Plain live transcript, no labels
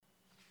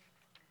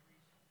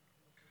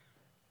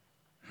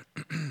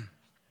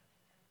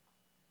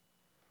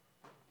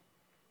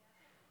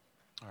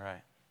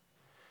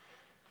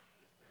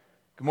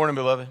Good morning,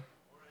 beloved.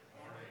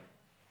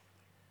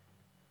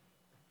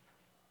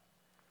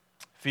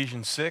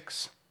 Ephesians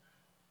 6.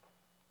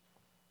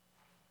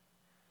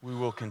 We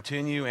will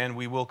continue and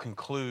we will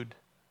conclude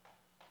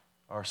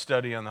our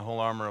study on the whole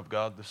armor of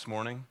God this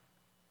morning.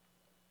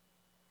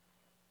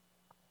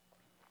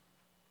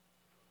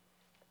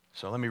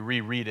 So let me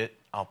reread it.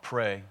 I'll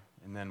pray,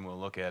 and then we'll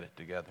look at it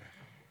together.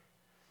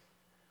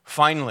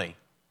 Finally,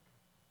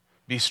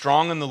 be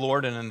strong in the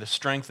Lord and in the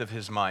strength of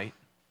his might.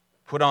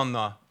 Put on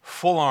the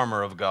full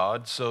armor of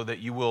God so that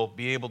you will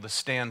be able to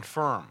stand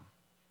firm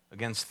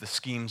against the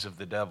schemes of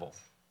the devil.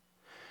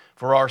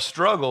 For our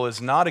struggle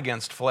is not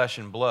against flesh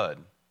and blood,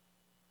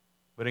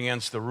 but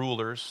against the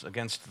rulers,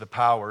 against the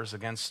powers,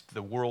 against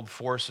the world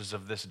forces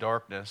of this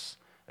darkness,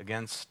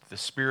 against the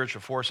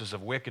spiritual forces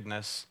of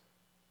wickedness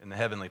in the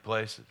heavenly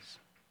places.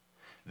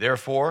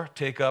 Therefore,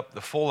 take up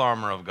the full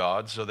armor of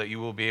God so that you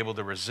will be able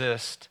to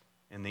resist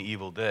in the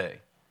evil day,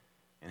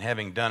 and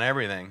having done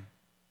everything,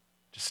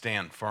 to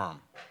stand firm.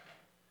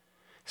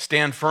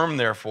 Stand firm,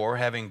 therefore,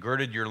 having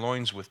girded your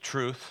loins with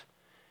truth,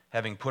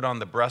 having put on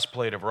the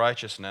breastplate of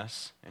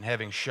righteousness, and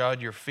having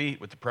shod your feet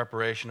with the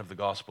preparation of the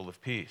gospel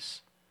of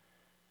peace.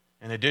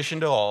 In addition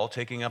to all,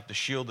 taking up the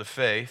shield of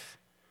faith,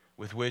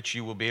 with which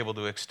you will be able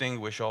to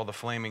extinguish all the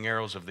flaming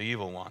arrows of the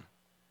evil one,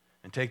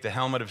 and take the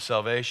helmet of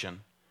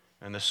salvation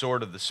and the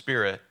sword of the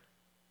Spirit,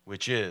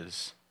 which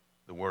is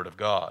the word of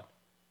God.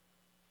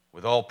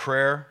 With all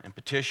prayer and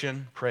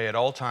petition, pray at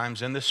all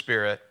times in the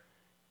Spirit,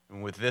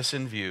 and with this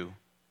in view,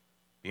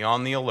 be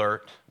on the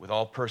alert with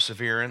all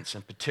perseverance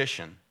and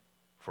petition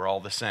for all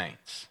the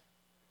saints.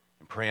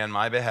 And pray on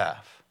my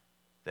behalf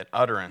that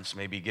utterance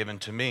may be given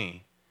to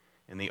me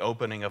in the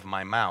opening of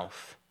my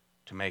mouth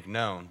to make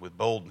known with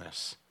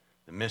boldness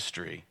the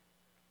mystery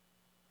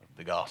of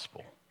the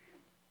gospel.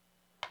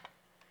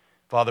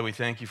 Father, we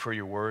thank you for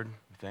your word.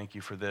 We thank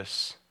you for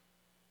this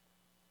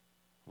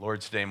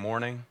Lord's Day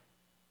morning,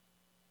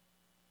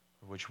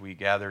 for which we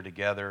gather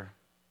together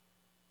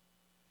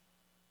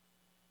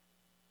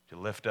to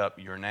lift up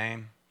your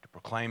name, to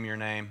proclaim your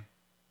name,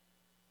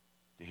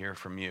 to hear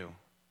from you.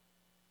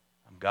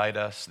 Guide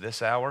us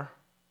this hour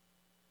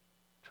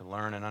to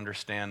learn and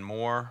understand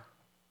more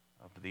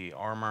of the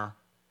armor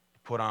to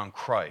put on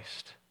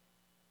Christ,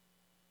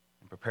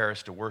 and prepare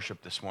us to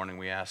worship this morning,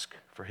 we ask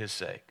for his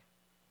sake.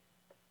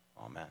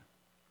 Amen.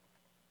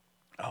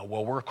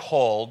 We're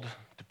called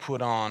to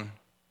put on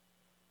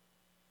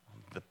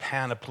the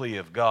panoply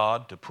of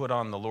God, to put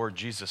on the Lord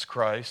Jesus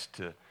Christ,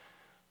 to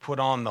put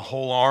on the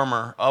whole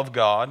armor of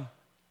God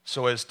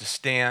so as to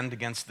stand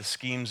against the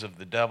schemes of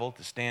the devil,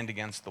 to stand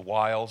against the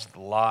wiles,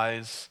 the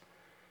lies,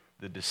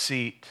 the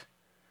deceit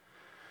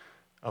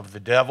of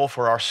the devil.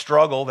 For our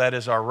struggle, that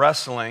is our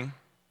wrestling,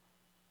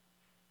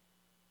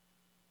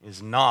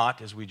 is not,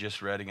 as we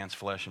just read, against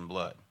flesh and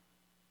blood,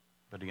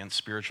 but against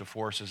spiritual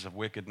forces of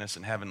wickedness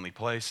in heavenly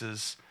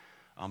places.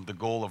 The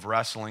goal of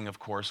wrestling, of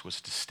course, was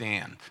to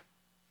stand.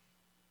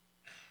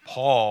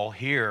 Paul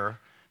here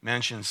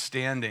mentions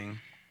standing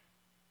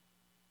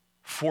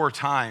 4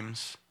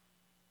 times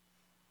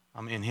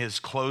in his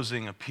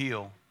closing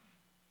appeal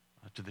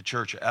to the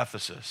church of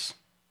Ephesus.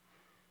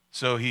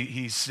 So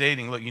he's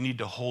stating, look, you need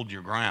to hold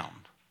your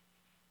ground.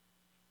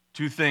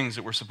 2 things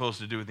that we're supposed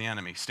to do with the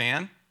enemy: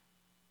 stand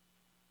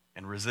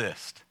and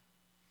resist.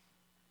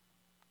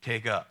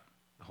 Take up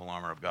the whole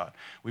armor of God.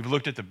 We've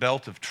looked at the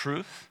belt of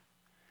truth.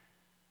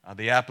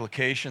 The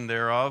application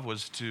thereof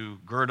was to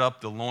gird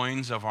up the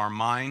loins of our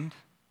mind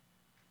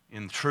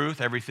in truth.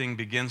 Everything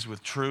begins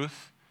with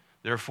truth.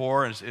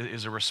 Therefore, as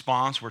a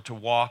response, we're to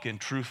walk in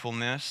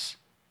truthfulness,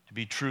 to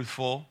be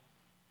truthful,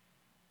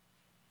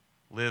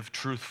 live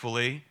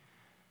truthfully,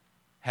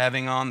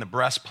 having on the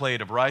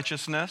breastplate of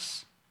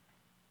righteousness.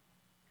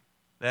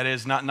 That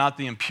is, not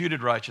the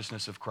imputed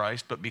righteousness of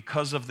Christ, but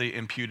because of the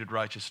imputed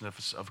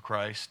righteousness of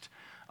Christ,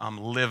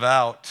 live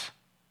out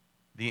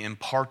the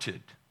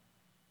imparted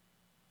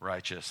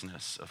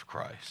righteousness of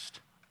Christ.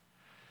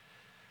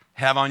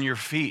 Have on your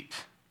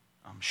feet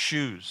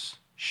shoes.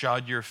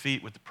 Shod your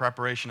feet with the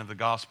preparation of the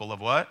gospel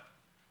of what?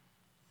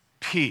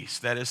 Peace.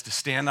 That is to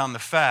stand on the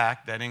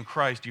fact that in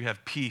Christ you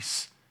have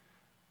peace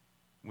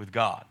with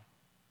God.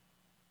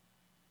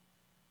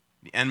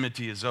 The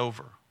enmity is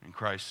over in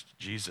Christ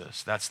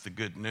Jesus. That's the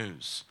good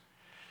news.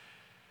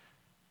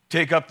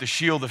 Take up the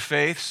shield of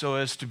faith so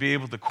as to be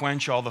able to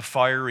quench all the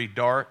fiery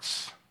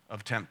darts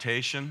of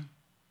temptation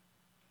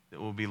that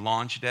will be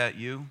launched at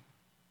you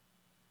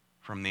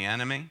from the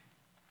enemy.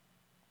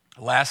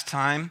 Last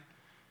time,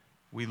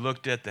 we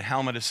looked at the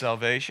helmet of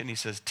salvation. He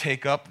says,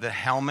 take up the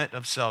helmet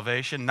of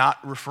salvation, not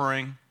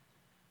referring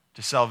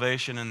to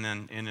salvation in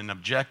an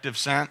objective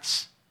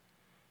sense,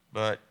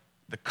 but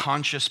the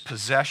conscious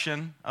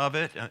possession of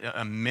it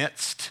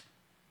amidst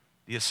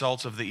the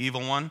assaults of the evil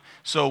one.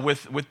 So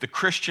with the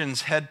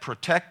Christian's head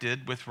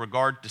protected with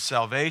regard to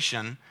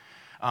salvation,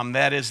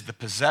 that is the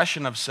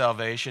possession of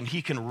salvation,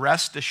 he can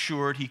rest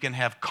assured, he can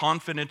have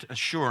confident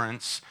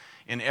assurance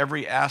in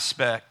every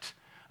aspect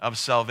of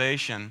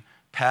salvation,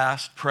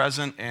 past,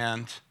 present,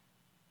 and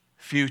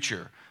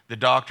future. The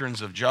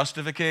doctrines of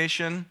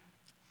justification,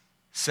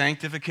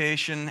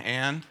 sanctification,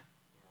 and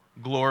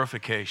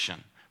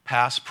glorification,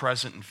 past,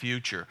 present, and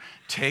future.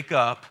 Take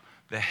up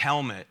the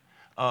helmet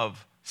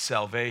of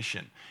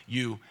salvation.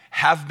 You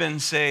have been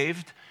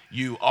saved,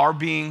 you are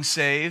being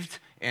saved,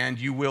 and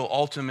you will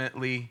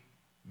ultimately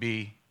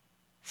be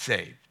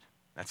saved.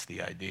 That's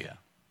the idea.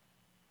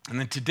 And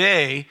then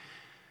today,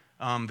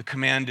 the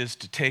command is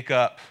to take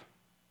up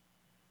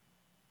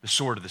the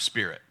sword of the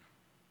Spirit,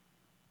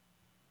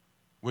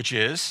 which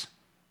is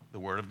the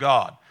Word of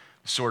God.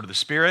 The sword of the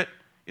Spirit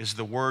is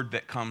the word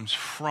that comes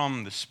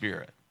from the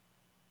Spirit.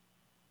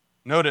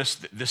 Notice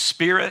that the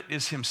Spirit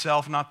is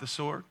himself not the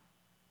sword.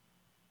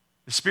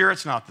 The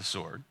Spirit's not the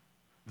sword.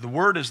 The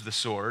Word is the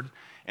sword,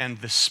 and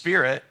the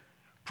Spirit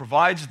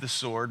provides the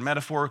sword.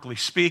 Metaphorically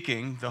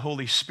speaking, the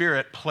Holy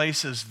Spirit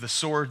places the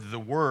sword, the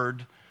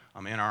Word,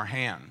 in our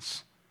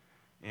hands.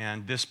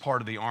 And this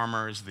part of the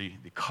armor is the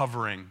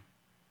covering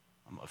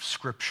of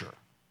Scripture.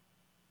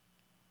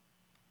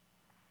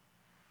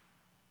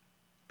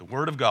 The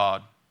Word of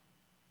God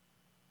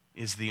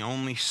is the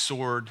only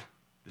sword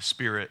the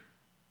Spirit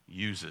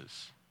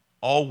uses.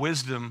 All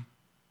wisdom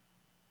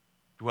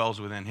dwells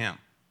within him.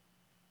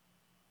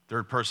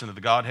 Third person of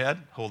the Godhead,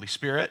 Holy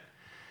Spirit.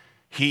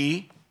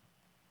 He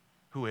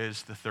who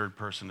is the third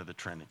person of the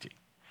Trinity.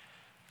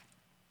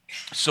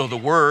 So the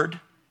Word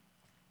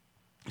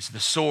is the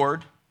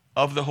sword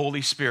of the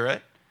Holy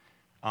Spirit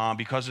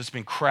because it's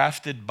been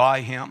crafted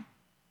by him.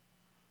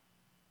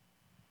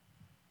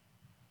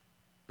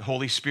 The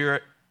Holy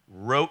Spirit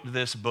wrote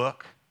this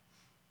book,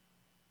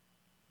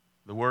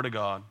 the Word of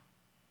God,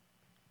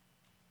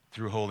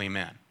 through holy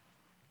men.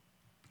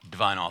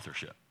 Divine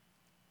authorship.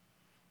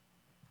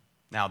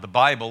 Now, the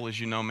Bible, as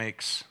you know,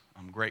 makes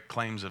great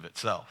claims of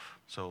itself.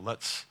 So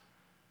let's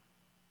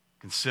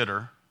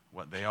consider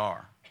what they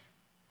are.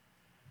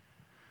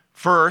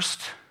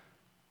 First,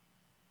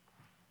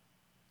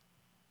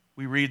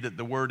 we read that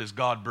the Word is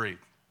God-breathed.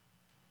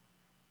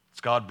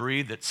 It's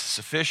God-breathed. It's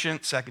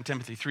sufficient. 2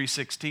 Timothy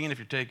 3:16, if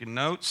you're taking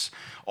notes.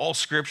 All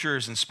Scripture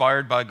is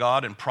inspired by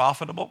God and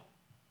profitable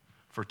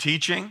for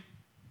teaching,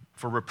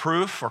 for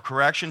reproof, for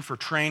correction, for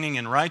training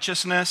in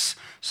righteousness,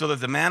 so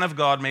that the man of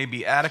God may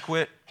be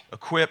adequate,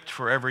 equipped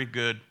for every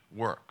good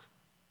work.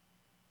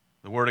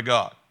 The Word of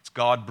God. It's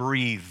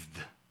God-breathed.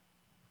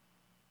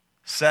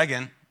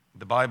 Second,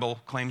 the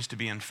Bible claims to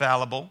be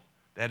infallible,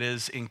 that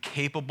is,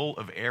 incapable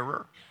of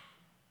error.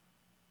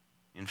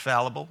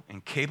 Infallible,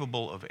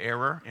 incapable of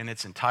error in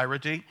its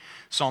entirety.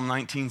 Psalm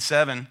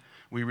 19:7,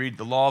 we read,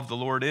 "The law of the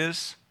Lord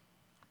is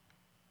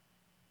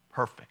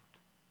perfect,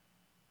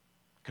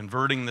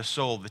 converting the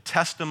soul. The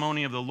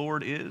testimony of the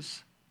Lord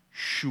is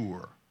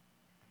sure."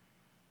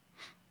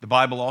 The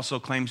Bible also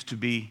claims to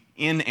be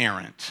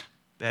inerrant,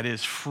 that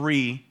is,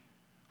 free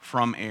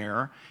from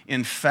error,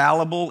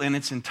 infallible in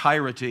its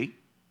entirety,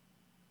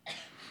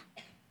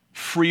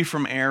 free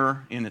from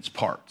error in its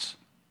parts.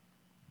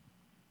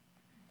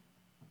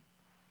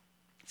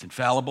 It's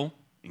infallible,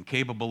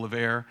 incapable of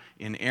error,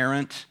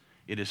 inerrant.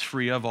 It is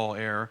free of all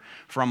error,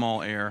 from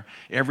all error.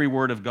 Every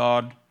word of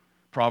God,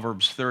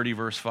 Proverbs 30,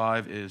 verse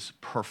 5, is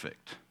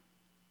perfect.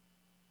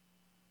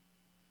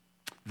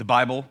 The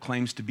Bible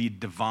claims to be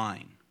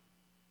divine.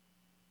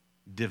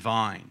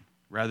 Divine,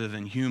 rather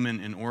than human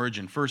in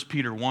origin. 1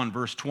 Peter 1,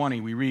 verse 20,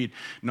 we read,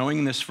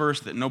 "Knowing this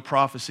first, that no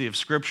prophecy of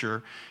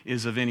Scripture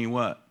is of any"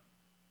 what?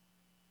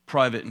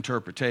 Private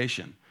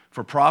interpretation.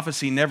 "For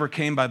prophecy never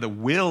came by the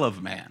will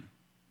of man,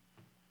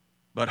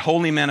 but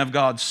holy men of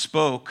God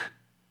spoke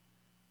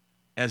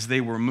as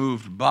they were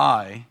moved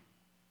by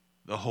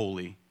the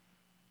Holy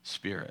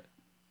Spirit."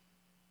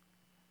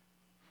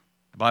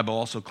 The Bible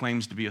also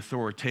claims to be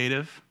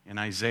authoritative. In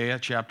Isaiah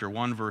chapter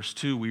 1, verse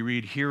 2, we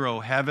read, "Hear, O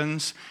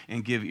heavens,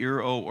 and give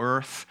ear, O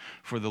earth,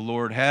 for the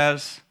Lord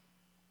has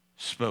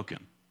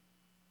spoken."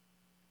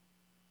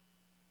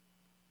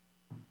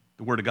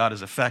 The Word of God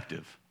is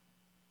effective.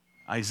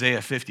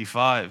 Isaiah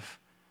 55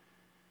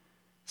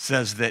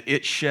 says that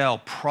it shall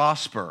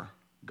prosper,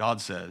 God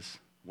says,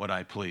 what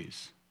I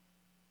please.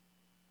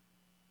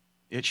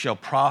 It shall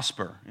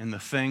prosper in the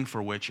thing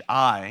for which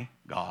I,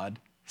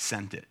 God,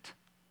 sent it.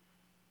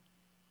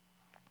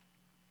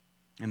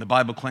 And the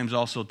Bible claims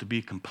also to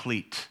be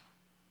complete.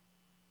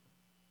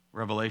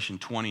 Revelation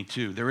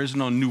 22. There is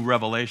no new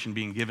revelation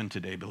being given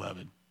today,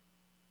 beloved.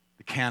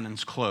 The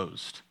canon's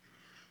closed.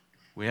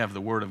 We have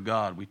the Word of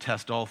God. We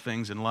test all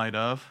things in light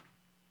of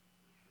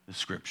the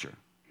Scripture.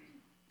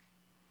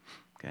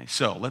 Okay,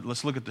 so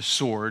let's look at the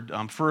sword.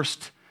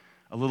 First,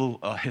 a little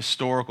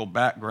historical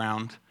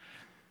background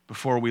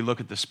before we look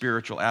at the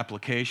spiritual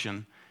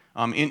application.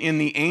 In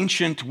the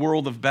ancient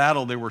world of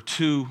battle, there were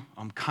two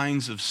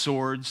kinds of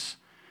swords.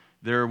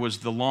 There was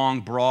the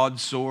long, broad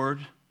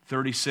sword,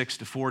 36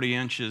 to 40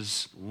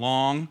 inches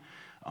long,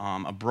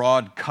 a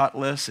broad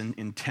cutlass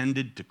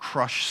intended to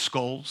crush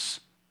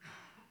skulls,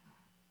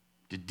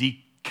 to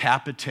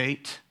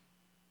decapitate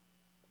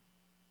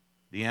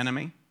the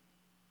enemy.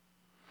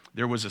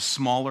 There was a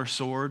smaller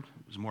sword.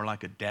 It was more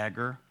like a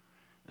dagger,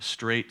 a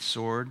straight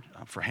sword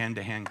for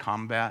hand-to-hand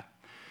combat.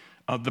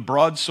 The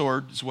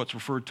broadsword is what's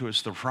referred to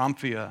as the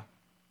Rhamphia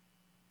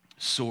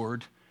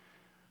sword.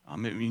 I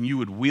mean, you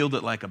would wield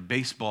it like a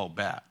baseball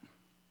bat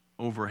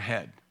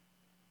overhead.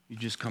 You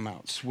just come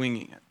out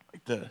swinging it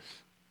like this.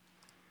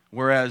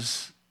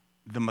 Whereas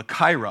the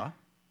Machaira,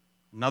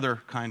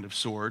 another kind of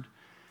sword,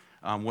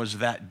 was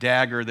that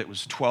dagger that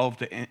was 12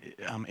 to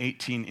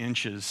 18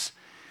 inches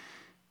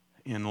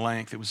in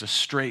length. It was a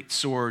straight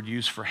sword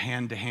used for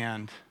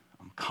hand-to-hand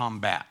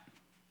combat.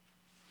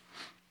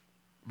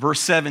 Verse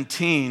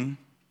 17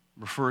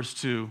 refers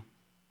to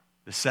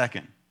the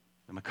second,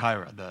 the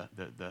Machaira,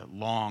 the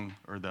long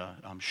or the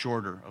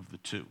shorter of the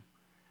two.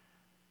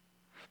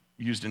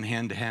 Used in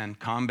hand-to-hand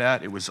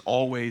combat. It was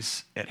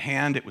always at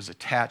hand. It was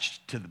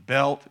attached to the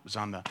belt. It was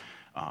on the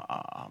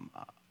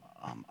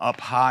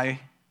up high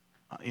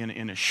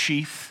in a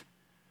sheath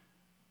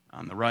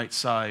on the right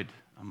side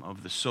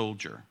of the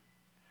soldier.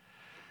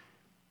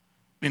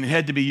 And it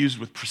had to be used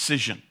with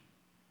precision,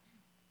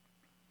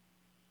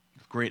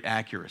 with great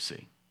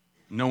accuracy,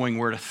 knowing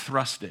where to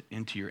thrust it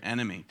into your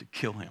enemy to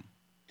kill him.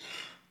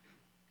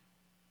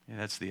 Yeah,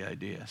 that's the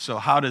idea. So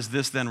how does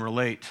this then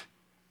relate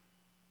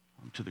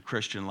to the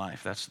Christian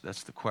life? That's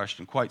the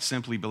question. Quite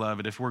simply,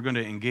 beloved, if we're going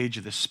to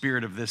engage the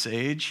spirit of this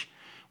age,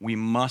 we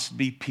must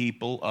be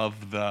people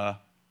of the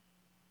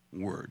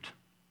Word.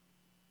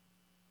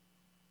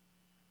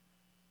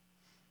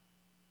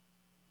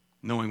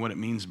 Knowing what it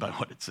means by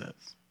what it says.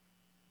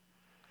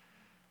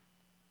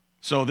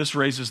 So this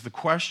raises the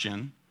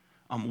question,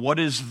 what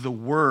is the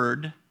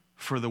word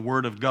for the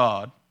Word of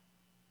God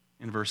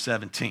in verse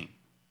 17?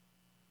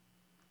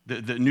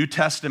 The New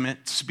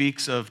Testament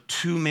speaks of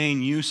two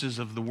main uses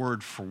of the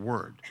word for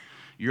word.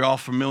 You're all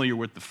familiar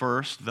with the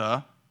first,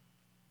 the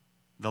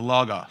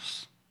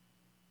logos.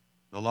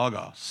 The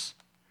logos.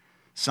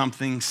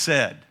 Something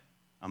said,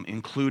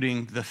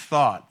 including the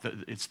thought.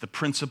 It's the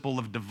principle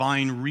of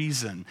divine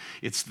reason.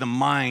 It's the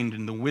mind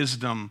and the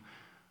wisdom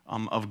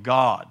of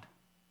God.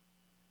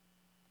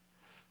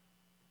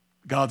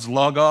 God's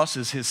logos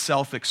is his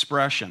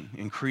self-expression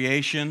in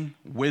creation,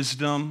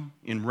 wisdom,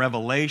 in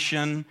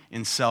revelation,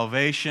 in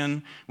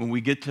salvation. When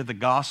we get to the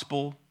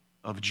Gospel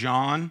of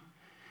John,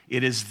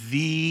 it is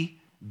the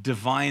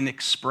divine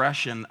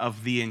expression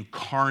of the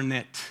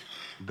incarnate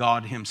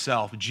God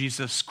himself,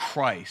 Jesus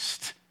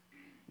Christ.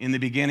 In the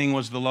beginning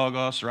was the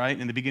Logos, right?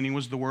 In the beginning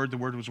was the Word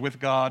was with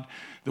God,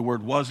 the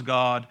Word was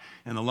God,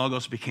 and the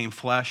Logos became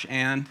flesh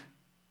and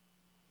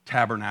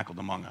tabernacled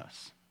among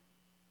us.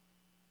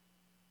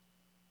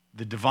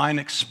 The divine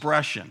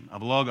expression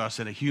of Logos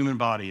in a human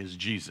body is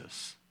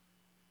Jesus.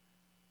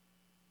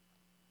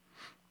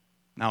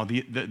 Now,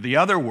 the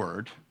other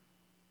word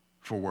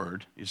for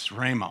word is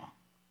rhema.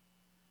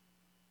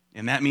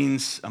 And that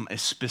means a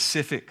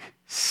specific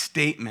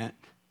statement,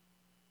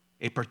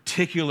 a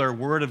particular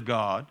word of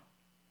God.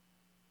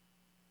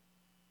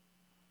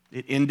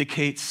 It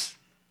indicates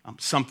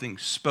something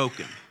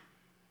spoken,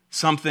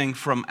 something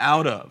from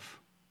out of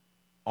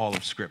all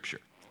of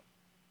Scripture.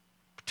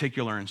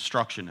 Particular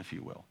instruction, if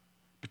you will.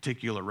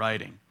 Particular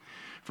writing.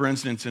 For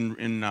instance,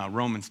 in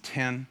Romans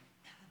 10,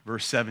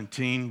 verse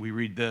 17, we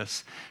read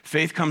this: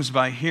 faith comes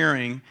by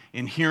hearing,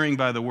 and hearing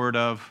by the word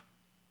of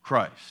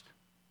Christ.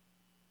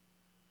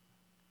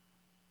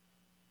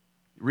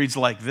 It reads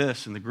like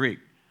this in the Greek: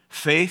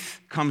 faith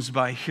comes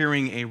by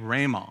hearing a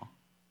rhema,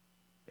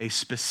 a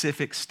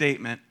specific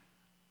statement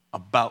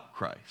about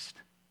Christ.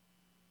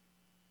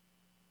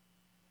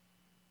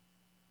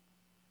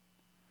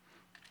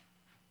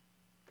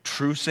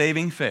 True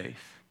saving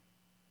faith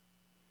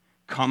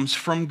comes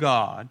from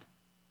God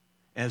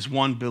as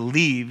one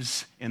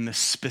believes in the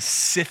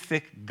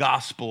specific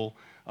gospel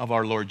of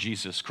our Lord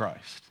Jesus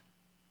Christ.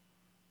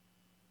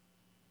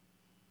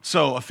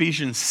 So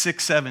Ephesians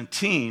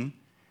 6:17,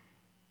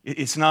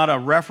 it's not a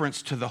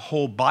reference to the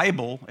whole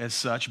Bible as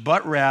such,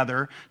 but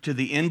rather to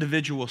the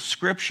individual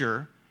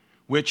Scripture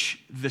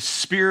which the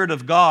Spirit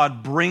of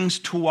God brings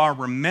to our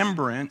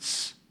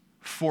remembrance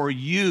for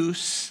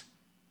use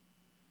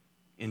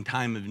in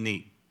time of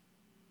need.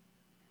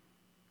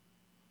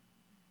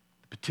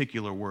 The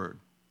particular word.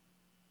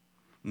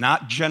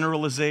 Not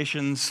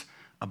generalizations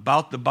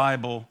about the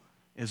Bible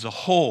as a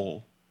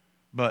whole,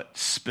 but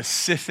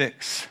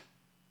specifics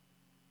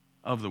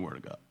of the Word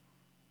of God.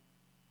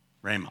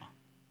 Rhema.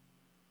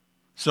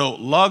 So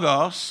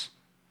logos,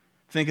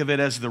 think of it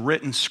as the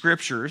written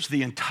scriptures,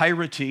 the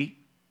entirety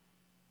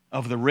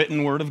of the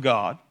written Word of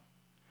God,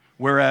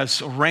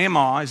 whereas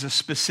rhema is a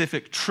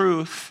specific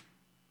truth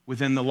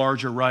within the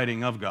larger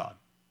writing of God.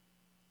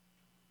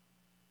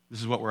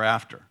 This is what we're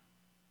after.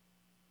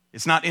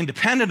 It's not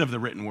independent of the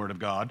written Word of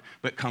God,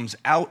 but comes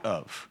out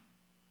of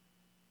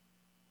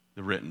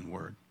the written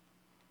Word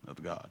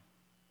of God.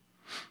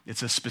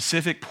 It's a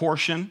specific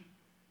portion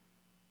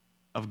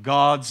of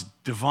God's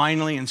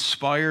divinely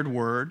inspired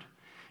Word.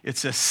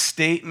 It's a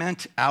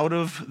statement out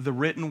of the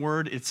written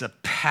Word. It's a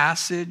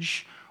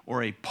passage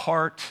or a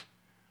part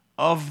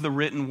of the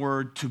written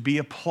Word to be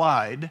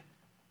applied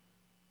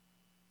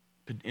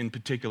in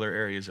particular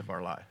areas of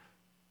our life.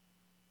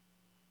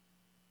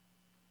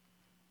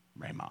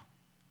 Rhema.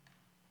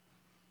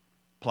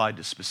 Applied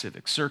to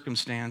specific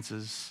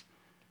circumstances,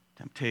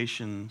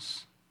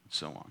 temptations,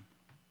 so on.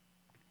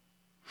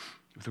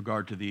 With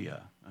regard to the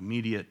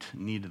immediate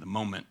need of the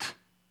moment,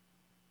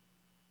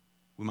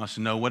 we must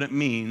know what it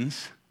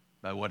means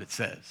by what it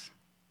says.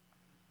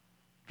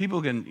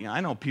 People can,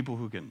 I know people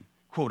who can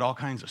quote all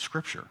kinds of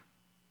scripture.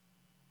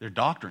 Their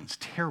doctrine's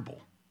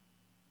terrible.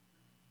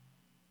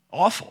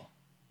 Awful.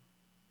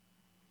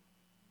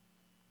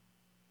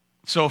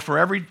 So for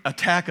every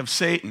attack of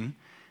Satan,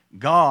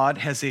 God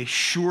has a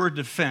sure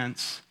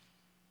defense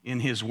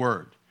in his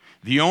word.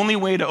 The only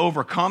way to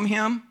overcome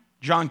him,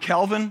 John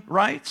Calvin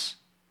writes,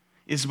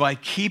 is by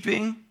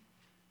keeping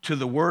to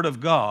the word of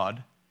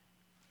God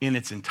in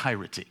its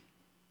entirety.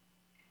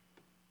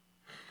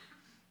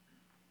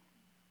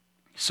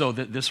 So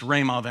that this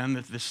rhema then,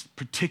 that this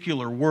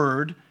particular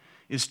word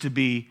is to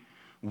be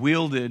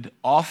wielded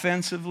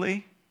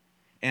offensively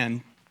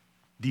and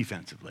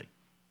defensively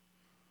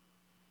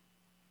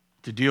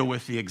to deal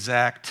with the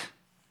exact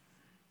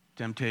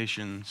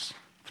temptations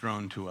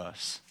thrown to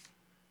us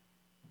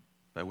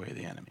by way of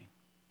the enemy.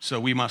 So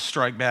we must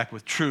strike back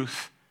with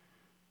truth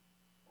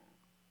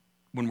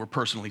when we're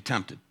personally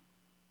tempted.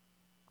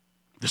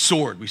 The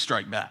sword, we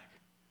strike back.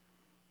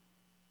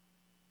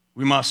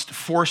 We must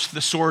force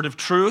the sword of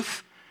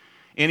truth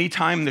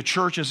anytime the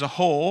church as a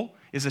whole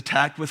is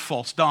attacked with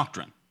false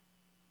doctrine.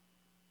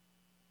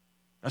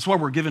 That's why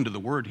we're given to the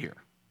word here.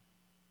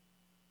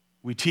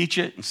 We teach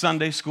it in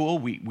Sunday school.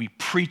 We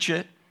preach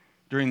it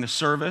during the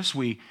service.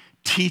 We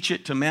teach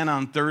it to men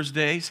on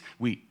Thursdays.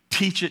 We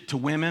teach it to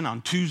women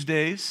on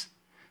Tuesdays.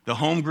 The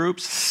home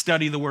groups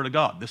study the word of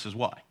God. This is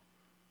why.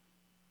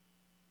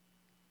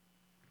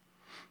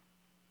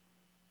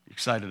 You're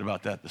excited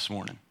about that this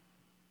morning,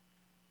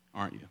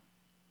 aren't you?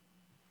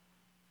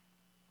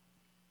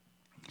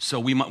 So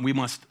we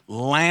must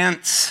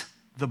lance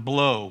the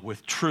blow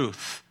with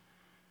truth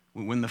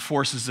when the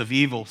forces of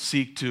evil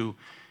seek to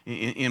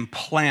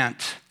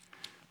implant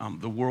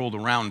the world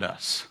around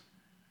us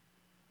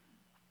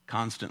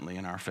constantly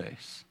in our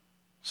face.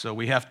 So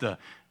we have to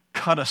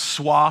cut a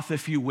swath,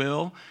 if you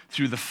will,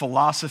 through the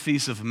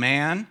philosophies of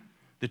man,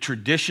 the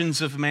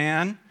traditions of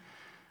man,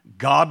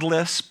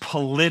 godless,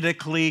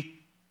 political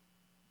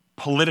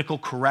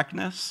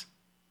correctness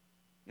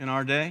in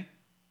our day.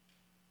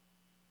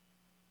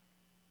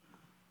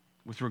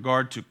 With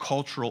regard to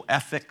cultural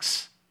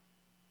ethics,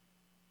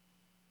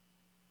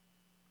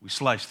 we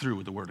slice through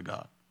with the Word of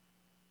God.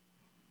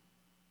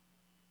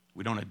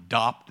 We don't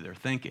adopt their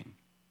thinking.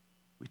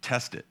 We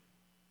test it.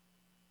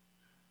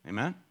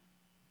 Amen?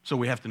 So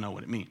we have to know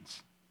what it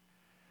means.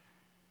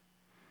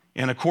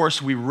 And of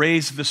course, we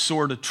raise the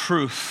sword of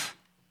truth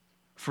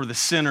for the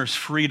sinner's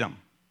freedom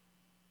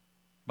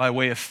by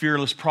way of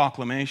fearless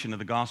proclamation of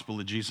the gospel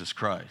of Jesus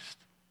Christ.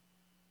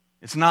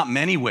 It's not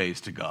many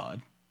ways to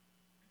God.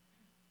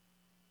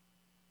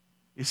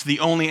 It's the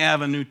only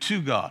avenue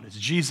to God. It's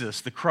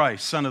Jesus, the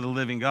Christ, Son of the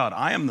living God.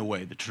 I am the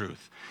way, the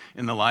truth,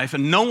 and the life,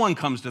 and no one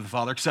comes to the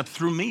Father except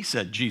through me,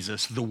 said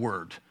Jesus, the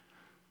Word.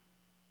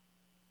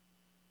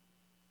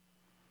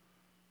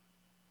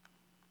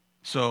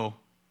 So,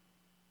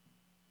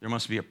 there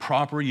must be a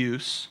proper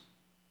use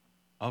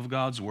of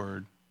God's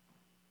Word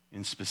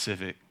in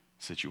specific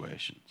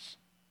situations.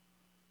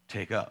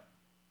 Take up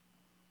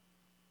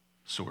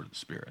the sword of the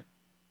Spirit.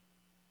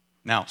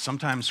 Now,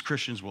 sometimes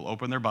Christians will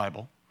open their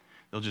Bible.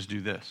 They'll just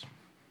do this.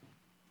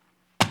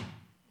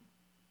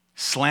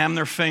 Slam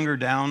their finger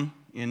down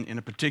in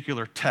a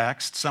particular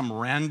text, some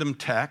random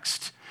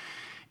text,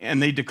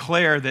 and they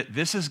declare that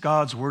this is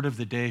God's word of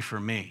the day for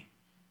me.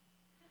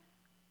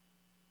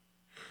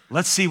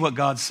 Let's see what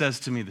God says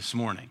to me this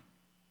morning.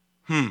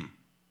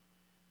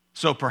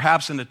 So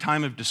perhaps in a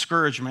time of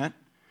discouragement,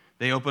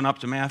 they open up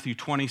to Matthew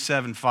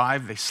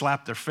 27:5, they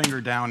slap their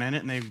finger down in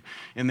it,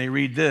 and they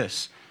read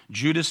this.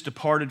 Judas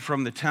departed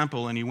from the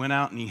temple, and he went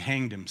out and he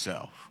hanged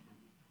himself.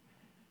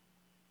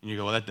 And you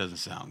go, well, that doesn't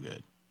sound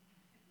good.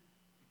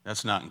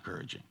 That's not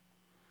encouraging.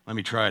 Let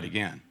me try it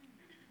again.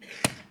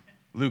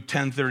 Luke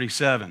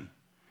 10:37.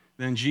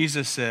 Then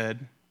Jesus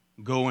said,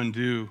 go and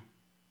do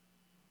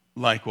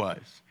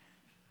likewise.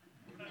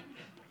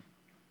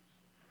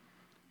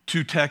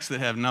 Two texts that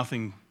have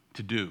nothing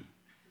to do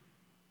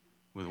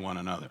with one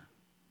another.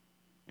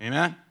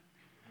 Amen?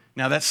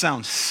 Now that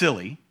sounds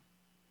silly,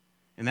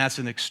 and that's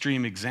an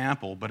extreme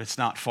example, but it's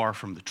not far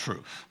from the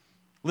truth.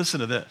 Listen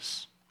to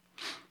this.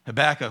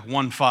 Habakkuk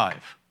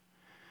 1:5.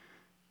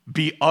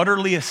 Be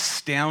utterly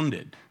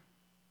astounded,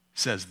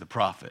 says the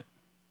prophet,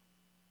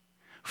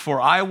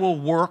 for I will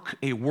work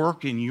a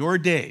work in your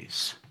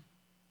days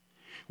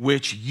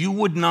which you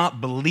would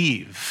not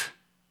believe,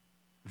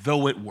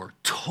 though it were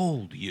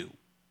told you.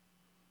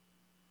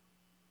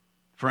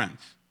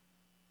 Friends,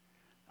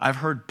 I've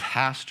heard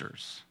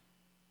pastors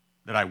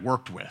that I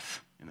worked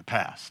with in the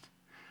past.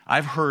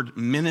 I've heard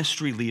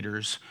ministry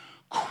leaders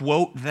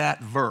quote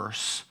that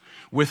verse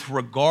with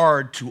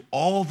regard to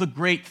all the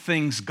great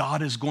things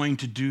God is going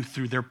to do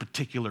through their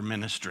particular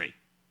ministry.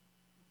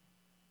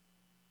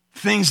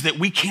 Things that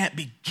we can't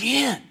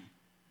begin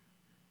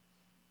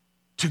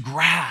to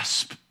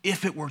grasp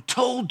if it were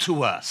told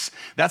to us.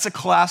 That's a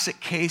classic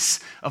case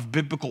of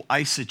biblical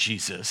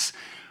eisegesis.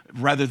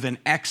 rather than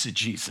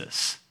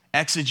exegesis.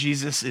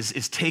 Exegesis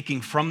is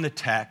taking from the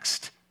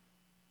text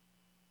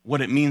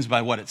what it means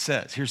by what it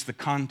says. Here's the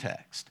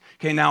context.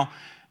 Okay, now,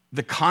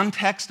 the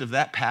context of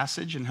that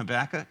passage in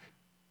Habakkuk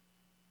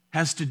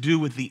has to do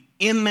with the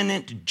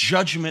imminent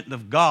judgment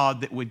of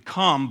God that would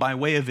come by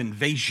way of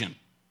invasion,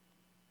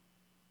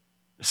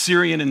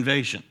 Assyrian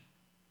invasion.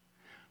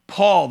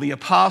 Paul, the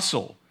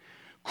apostle,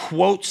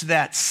 quotes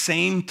that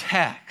same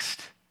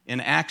text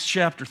in Acts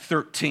chapter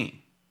 13.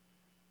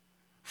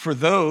 For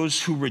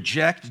those who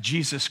reject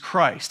Jesus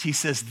Christ, he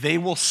says they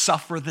will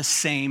suffer the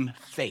same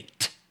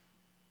fate.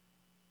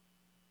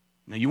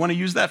 Now, you want to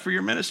use that for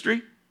your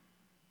ministry?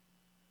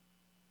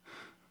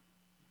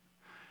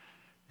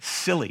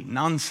 Silly,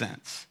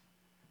 nonsense.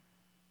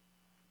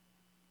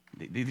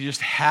 They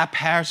just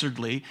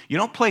haphazardly, you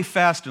don't play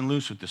fast and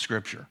loose with the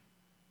scripture.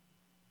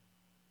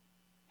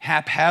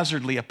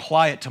 Haphazardly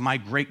apply it to my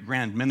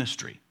great-grand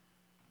ministry.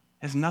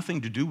 It has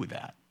nothing to do with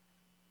that.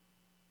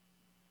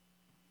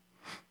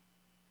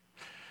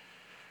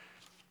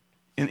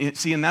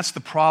 And that's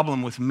the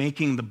problem with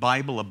making the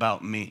Bible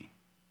about me.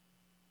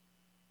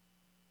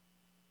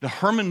 The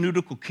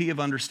hermeneutical key of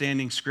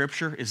understanding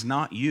Scripture is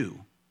not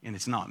you, and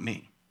it's not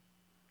me.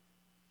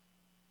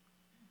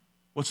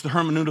 What's the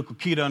hermeneutical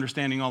key to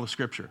understanding all the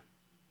Scripture?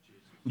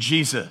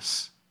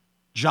 Jesus.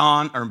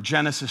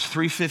 Genesis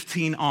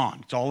 3:15 on.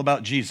 It's all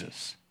about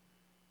Jesus.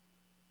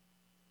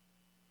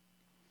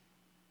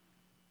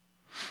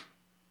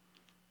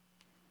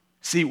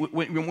 See,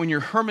 when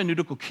your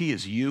hermeneutical key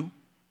is you,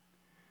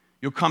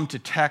 you'll come to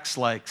texts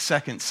like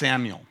 2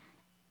 Samuel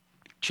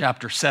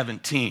chapter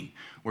 17,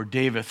 where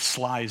David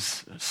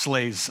slays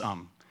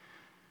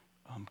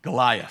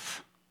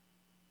Goliath.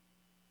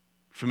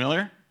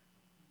 Familiar?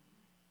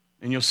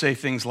 And you'll say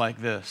things like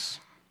this.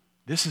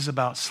 This is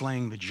about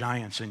slaying the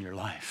giants in your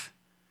life.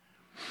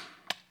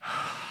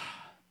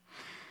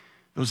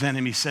 Those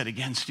enemies set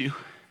against you.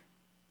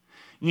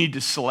 You need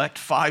to select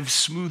 5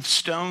 smooth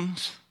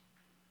stones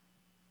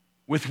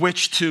with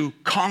which to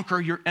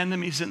conquer your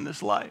enemies in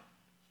this life.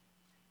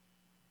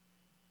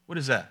 What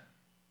is that?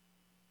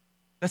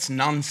 That's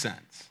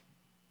nonsense.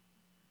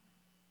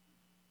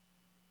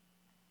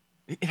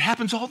 It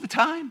happens all the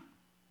time.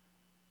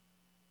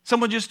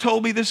 Someone just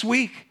told me this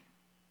week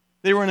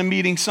they were in a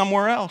meeting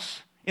somewhere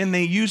else, and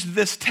they used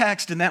this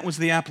text, and that was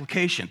the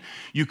application.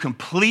 You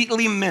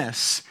completely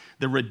miss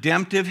the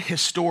redemptive,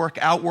 historic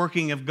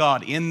outworking of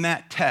God in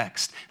that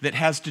text that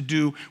has to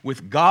do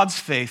with God's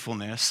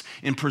faithfulness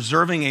in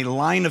preserving a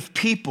line of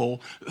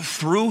people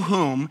through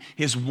whom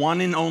his one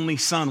and only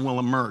Son will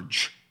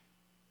emerge.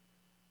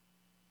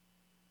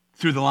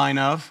 Through the line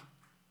of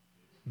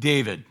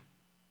David,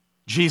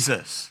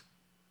 Jesus,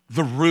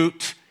 the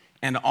root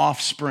and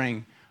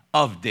offspring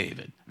of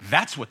David.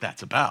 That's what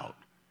that's about.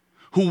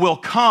 Who will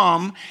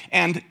come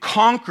and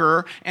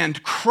conquer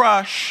and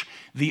crush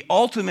the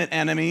ultimate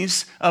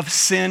enemies of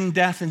sin,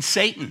 death, and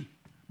Satan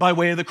by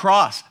way of the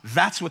cross.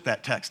 That's what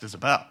that text is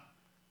about.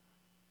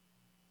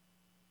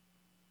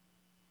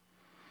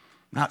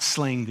 Not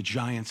slaying the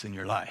giants in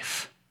your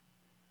life.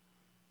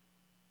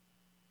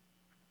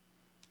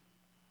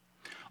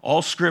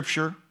 All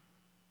Scripture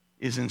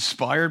is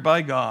inspired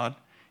by God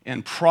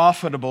and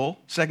profitable,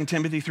 2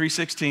 Timothy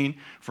 3:16,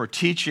 for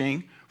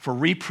teaching, for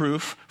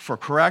reproof, for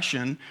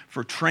correction,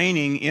 for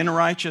training in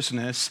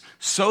righteousness,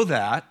 so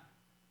that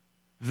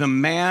the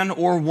man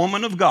or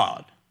woman of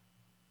God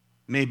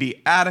may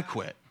be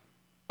adequate,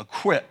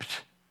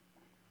 equipped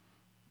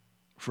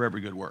for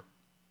every good work.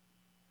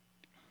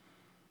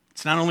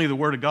 It's not only the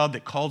Word of God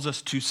that calls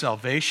us to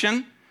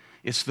salvation,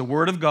 it's the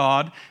Word of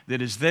God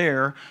that is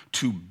there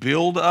to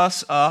build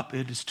us up.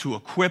 It is to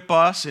equip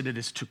us. It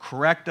is to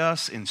correct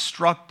us,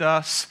 instruct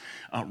us,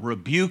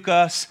 rebuke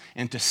us,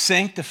 and to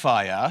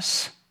sanctify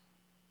us,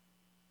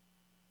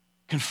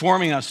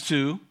 conforming us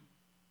to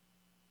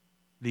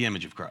the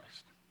image of Christ.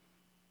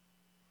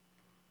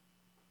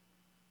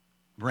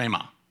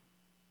 Rhema.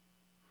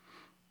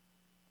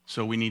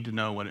 So we need to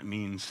know what it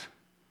means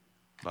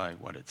by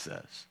what it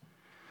says.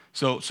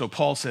 So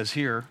Paul says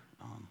here,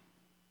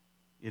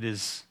 it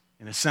is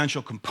an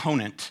essential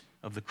component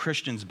of the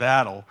Christian's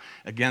battle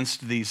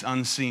against these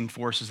unseen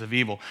forces of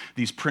evil,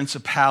 these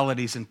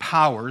principalities and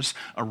powers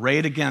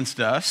arrayed against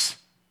us.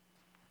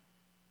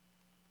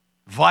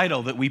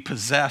 Vital that we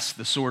possess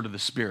the sword of the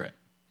Spirit.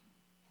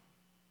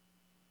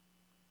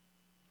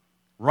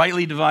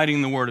 Rightly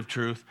dividing the word of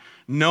truth,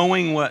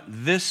 knowing what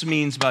this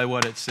means by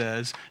what it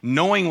says,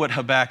 knowing what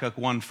Habakkuk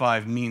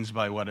 1:5 means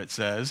by what it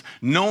says,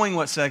 knowing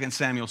what 2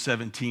 Samuel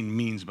 17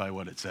 means by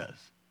what it says.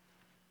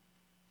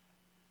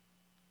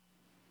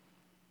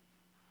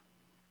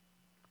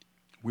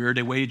 We are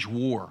to wage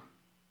war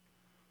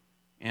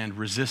and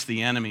resist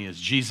the enemy as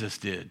Jesus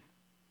did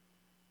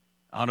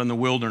out in the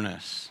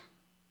wilderness,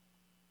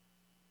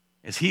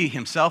 as he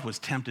himself was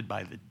tempted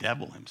by the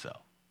devil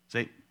himself,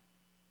 Satan.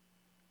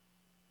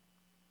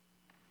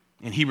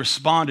 And he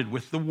responded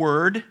with the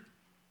word,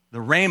 the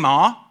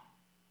rhema,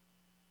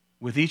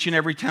 with each and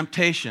every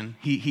temptation.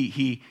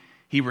 He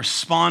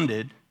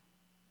responded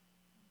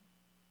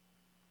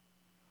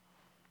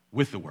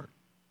with the word.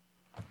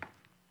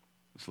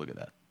 Let's look at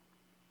that.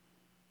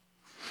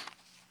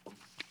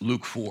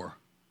 Luke 4.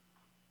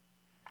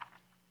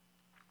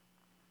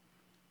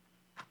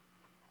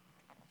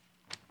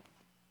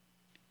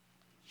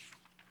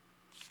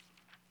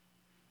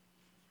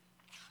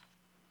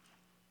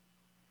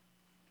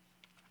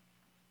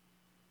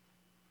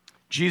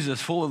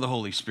 Jesus, full of the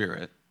Holy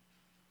Spirit,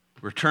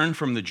 returned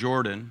from the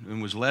Jordan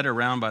and was led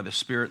around by the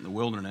Spirit in the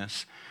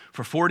wilderness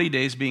for 40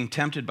 days, being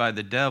tempted by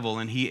the devil,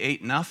 and he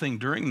ate nothing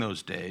during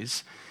those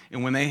days.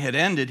 And when they had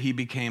ended, he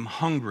became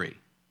hungry.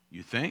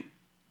 You think?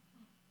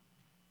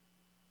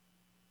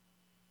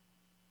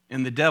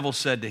 And the devil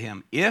said to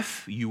him,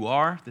 "If you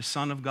are the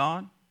Son of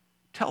God,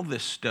 tell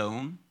this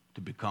stone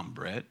to become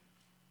bread."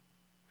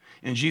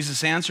 And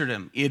Jesus answered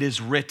him, "It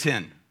is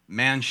written,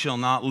 man shall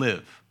not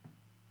live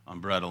on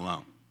bread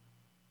alone."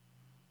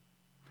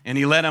 And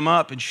he led him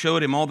up and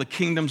showed him all the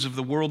kingdoms of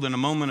the world in a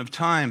moment of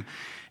time.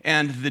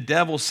 And the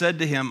devil said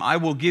to him, "I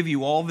will give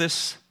you all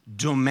this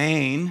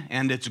domain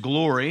and its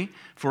glory,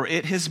 for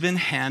it has been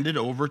handed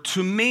over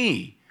to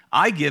me.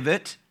 I give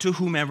it to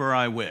whomever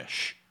I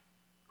wish."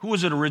 Who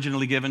was it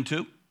originally given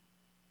to?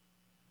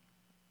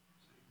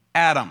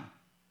 Adam.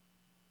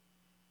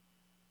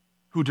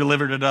 Who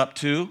delivered it up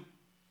to?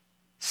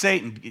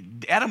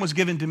 Satan. Adam was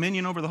given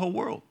dominion over the whole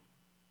world.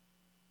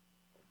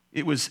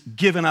 It was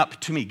given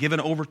up to me, given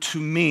over to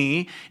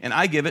me, and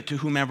I give it to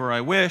whomever I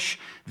wish.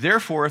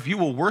 Therefore, if you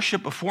will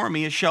worship before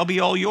me, it shall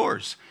be all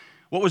yours.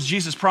 What was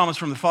Jesus' promise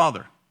from the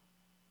Father?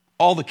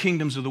 All the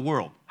kingdoms of the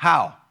world.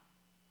 How?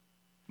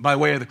 By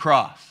way of the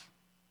cross.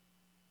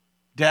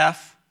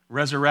 Death,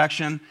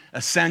 resurrection,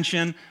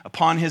 ascension.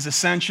 Upon his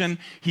ascension,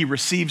 he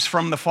receives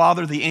from the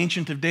Father, the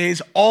Ancient of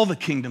Days, all the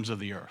kingdoms of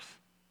the earth.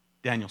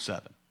 Daniel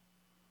 7.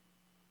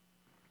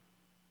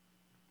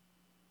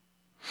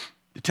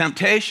 The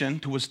temptation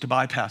was to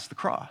bypass the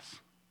cross.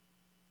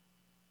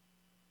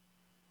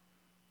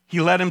 He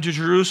led him to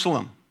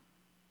Jerusalem,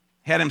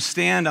 had him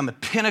stand on the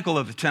pinnacle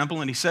of the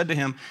temple, and he said to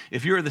him,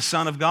 "If you're the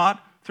Son of God,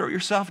 throw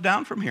yourself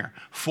down from here,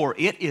 for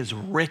it is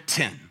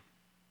written."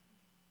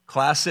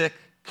 Classic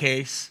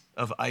case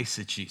of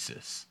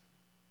eisegesis,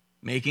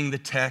 making the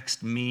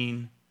text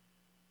mean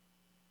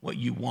what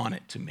you want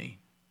it to mean.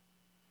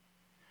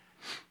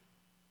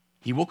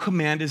 He will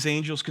command his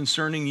angels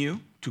concerning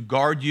you to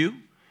guard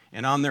you,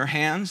 and on their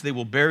hands they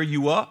will bear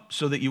you up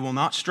so that you will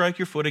not strike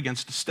your foot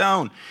against a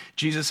stone.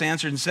 Jesus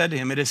answered and said to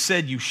him, "It is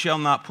said, you shall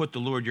not put the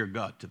Lord your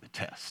God to the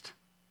test."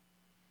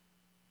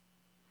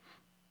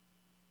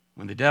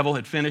 When the devil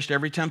had finished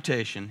every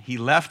temptation, he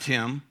left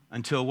him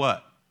until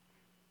what?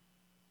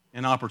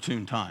 An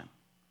opportune time.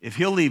 If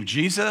he'll leave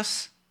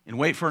Jesus and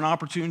wait for an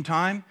opportune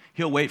time,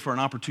 he'll wait for an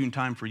opportune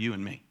time for you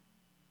and me.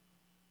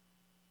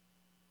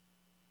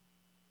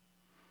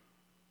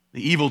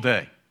 The evil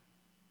day.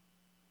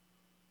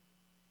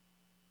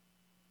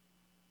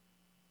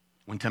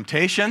 When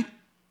temptation,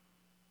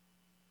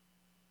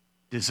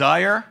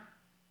 desire,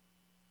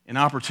 and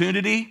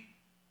opportunity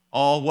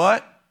all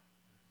what?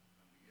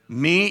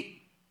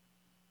 Meet,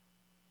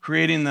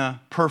 creating the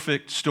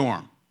perfect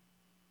storm.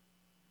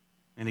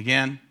 And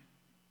again,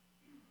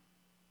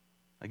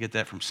 I get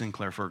that from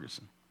Sinclair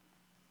Ferguson.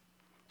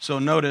 So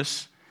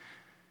notice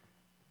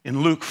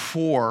in Luke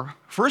 4,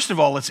 first of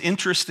all, it's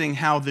interesting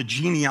how the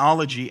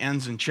genealogy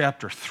ends in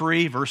chapter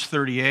 3, verse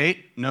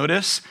 38.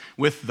 Notice,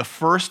 with the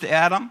first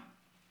Adam.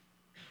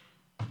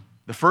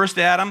 The first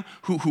Adam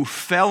who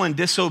fell in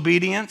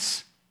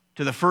disobedience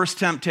to the first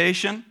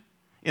temptation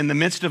in the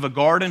midst of a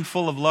garden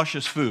full of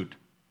luscious food.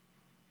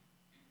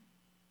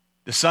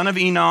 The son of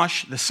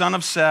Enosh, the son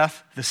of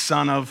Seth, the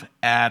son of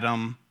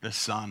Adam, the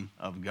son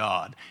of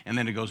God. And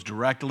then it goes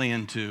directly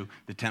into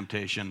the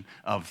temptation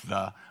of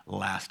the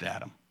last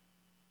Adam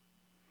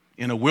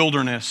in a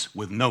wilderness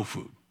with no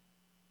food.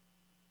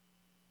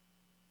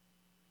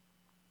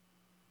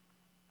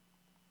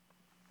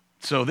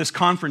 So this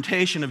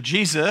confrontation of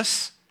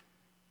Jesus,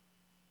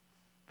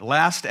 the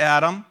last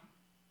Adam,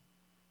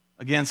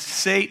 against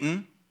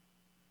Satan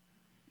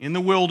in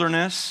the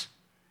wilderness,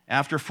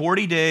 after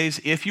 40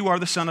 days, "If you are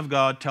the Son of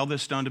God, tell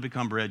this stone to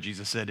become bread."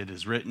 Jesus said, "It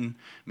is written,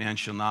 man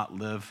shall not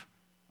live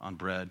on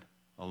bread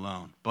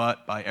alone,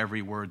 but by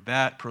every word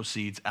that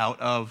proceeds out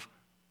of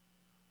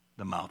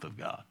the mouth of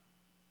God."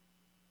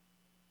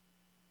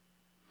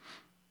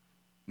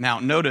 Now,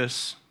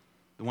 notice,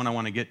 the one I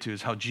want to get to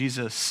is how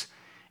Jesus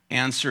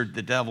answered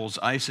the devil's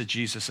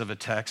eisegesis of a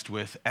text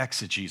with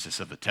exegesis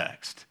of a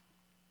text.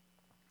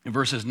 In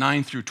verses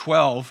 9 through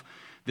 12,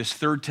 this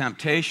third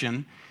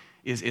temptation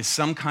is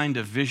some kind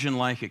of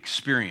vision-like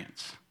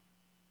experience.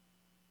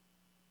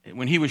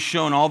 When he was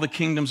shown all the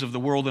kingdoms of the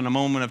world in a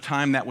moment of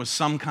time, that was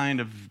some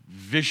kind of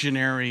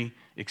visionary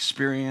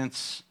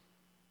experience.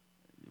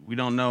 We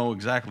don't know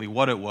exactly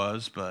what it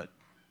was, but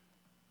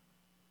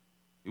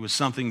it was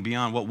something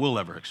beyond what we'll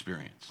ever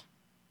experience.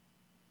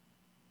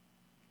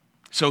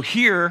 So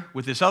here,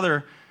 with this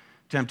other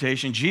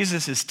temptation,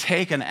 Jesus is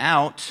taken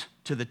out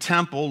to the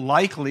temple,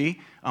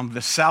 likely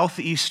the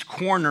southeast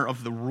corner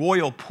of the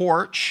royal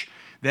porch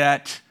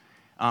that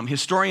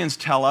historians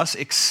tell us,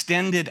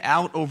 extended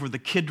out over the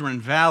Kidron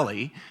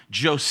Valley.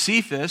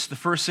 Josephus, the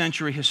first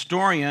century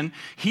historian,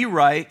 he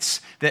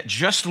writes that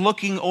just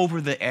looking over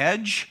the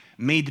edge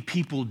made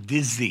people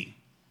dizzy.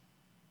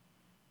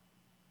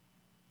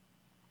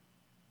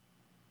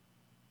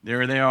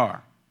 There they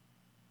are.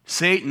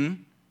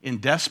 Satan, in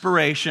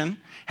desperation,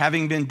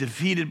 having been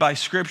defeated by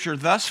Scripture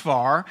thus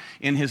far,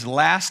 in his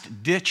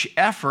last-ditch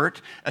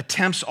effort,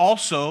 attempts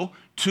also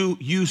to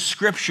use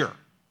Scripture.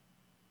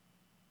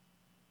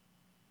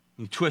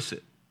 He twists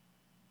it,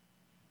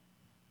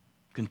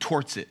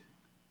 contorts it.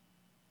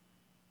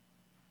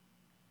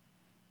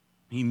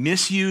 He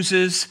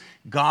misuses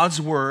God's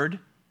word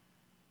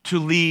to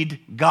lead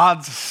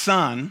God's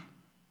Son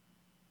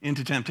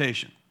into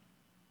temptation.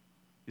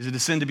 Is it a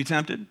sin to be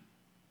tempted?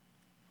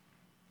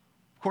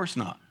 Of course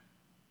not.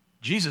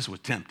 Jesus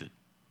was tempted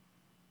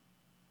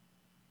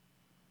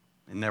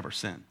and never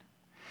sinned.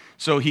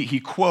 So he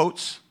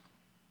quotes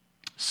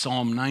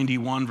Psalm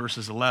 91,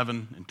 verses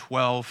 11 and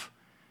 12.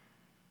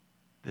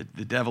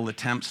 The devil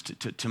attempts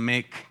to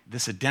make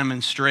this a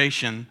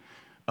demonstration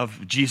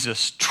of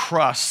Jesus'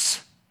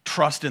 trust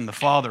in the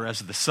Father as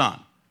the Son.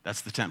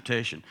 That's the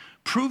temptation.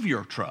 Prove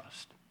your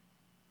trust.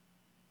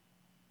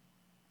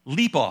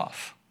 Leap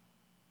off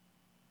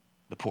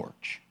the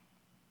porch.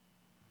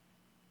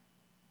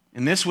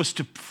 And this was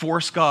to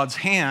force God's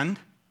hand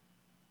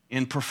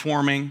in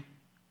performing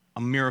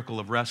a miracle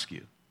of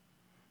rescue.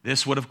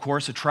 This would, of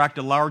course, attract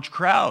a large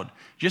crowd.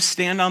 Just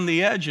stand on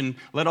the edge and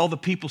let all the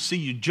people see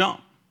you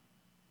jump.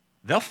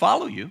 They'll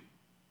follow you.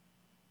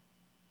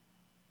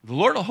 The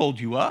Lord will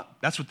hold you up.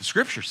 That's what the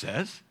Scripture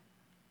says.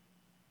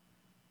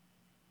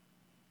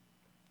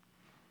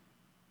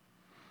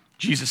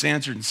 Jesus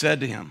answered and said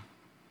to him,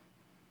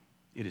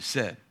 "It is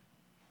said,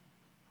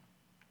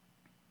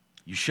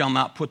 you shall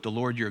not put the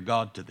Lord your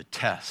God to the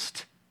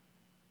test."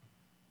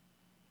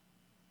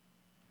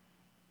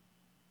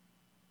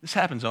 This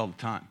happens all the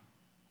time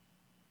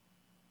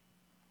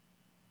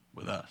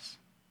with us.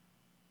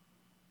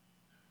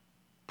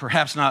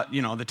 Perhaps not,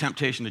 the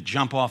temptation to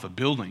jump off a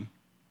building,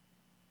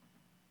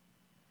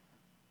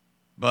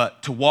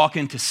 but to walk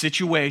into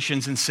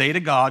situations and say to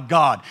God,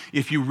 God,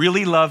 if you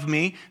really love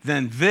me,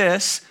 then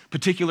this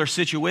particular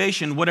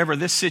situation, whatever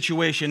this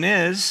situation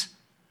is,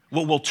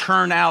 will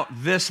turn out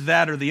this,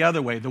 that, or the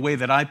other way, the way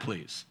that I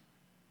please.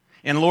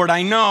 And Lord,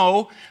 I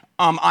know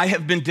I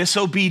have been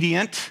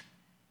disobedient.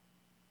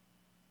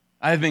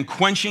 I have been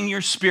quenching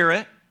your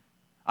Spirit.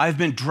 I've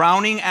been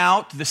drowning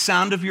out the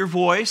sound of your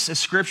voice as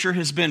Scripture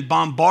has been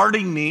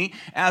bombarding me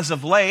as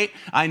of late.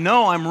 I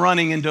know I'm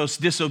running into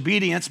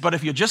disobedience, but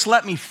if you'll just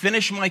let me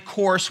finish my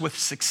course with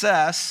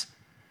success,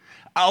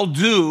 I'll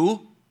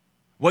do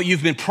what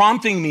you've been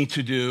prompting me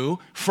to do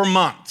for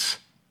months.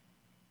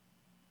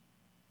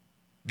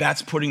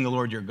 That's putting the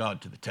Lord your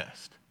God to the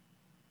test.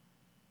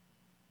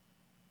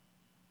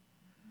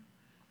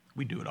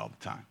 We do it all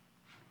the time.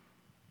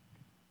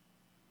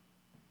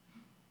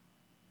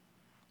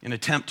 An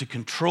attempt to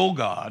control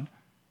God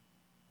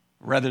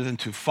rather than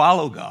to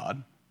follow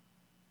God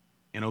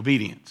in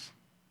obedience.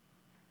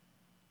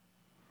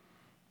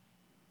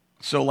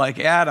 So like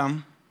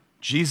Adam,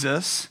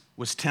 Jesus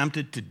was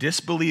tempted to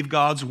disbelieve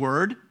God's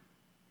word,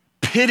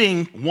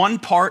 pitting one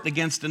part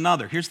against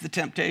another. Here's the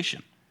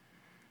temptation.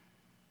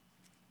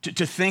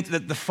 To think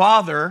that the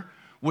Father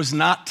was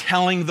not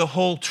telling the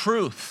whole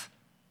truth.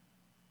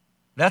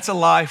 That's a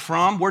lie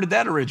from, where did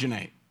that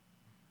originate?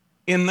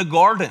 In the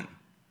garden.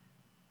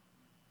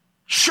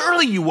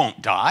 Surely you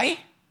won't die.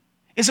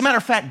 As a matter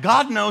of fact,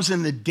 God knows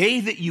in the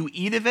day that you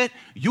eat of it,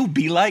 you'll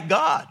be like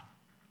God.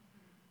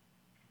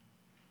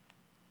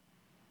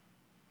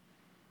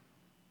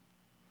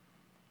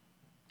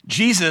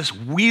 Jesus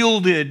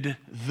wielded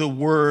the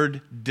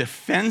word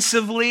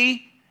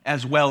defensively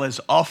as well as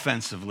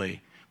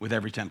offensively with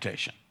every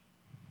temptation.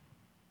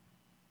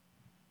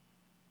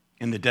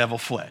 And the devil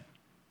fled.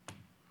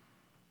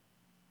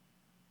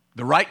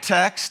 The right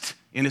text,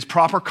 in its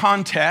proper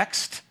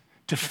context,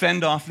 to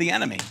fend off the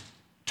enemy,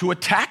 to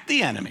attack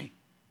the enemy,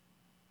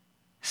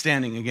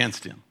 standing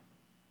against him.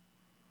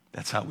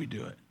 That's how we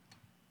do it.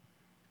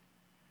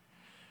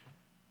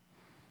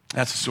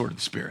 That's the sword of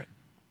the Spirit.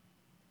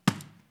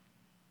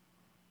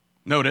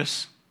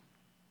 Notice,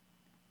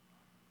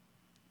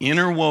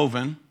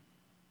 interwoven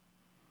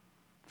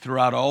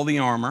throughout all the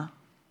armor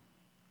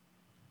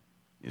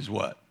is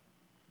what?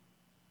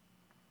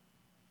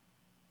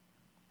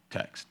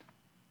 Text.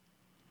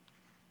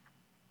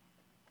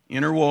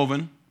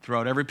 Interwoven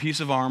throughout every piece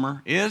of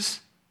armor is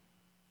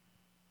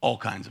all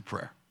kinds of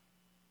prayer.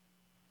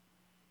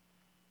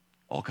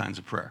 All kinds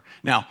of prayer.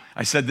 Now,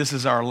 I said this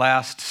is our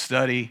last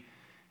study,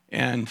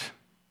 and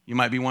you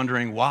might be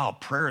wondering, wow,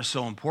 prayer is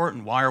so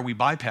important. Why are we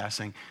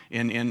bypassing?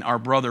 And our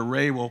brother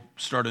Ray will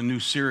start a new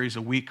series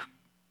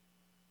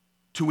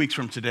 2 weeks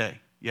from today.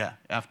 Yeah,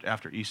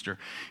 after Easter.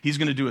 He's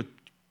going to do an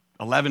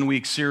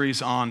 11-week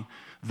series on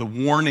the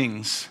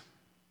warnings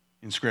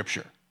in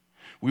Scripture.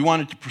 We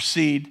wanted to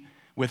proceed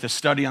with a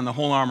study on the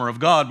whole armor of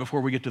God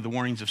before we get to the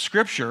warnings of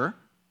Scripture,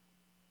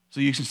 so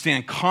you can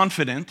stand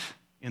confident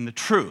in the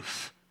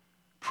truth.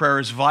 Prayer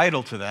is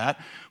vital to that.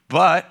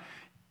 But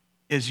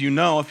as you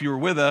know, if you were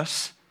with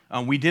us,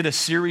 we did a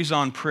series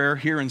on prayer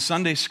here in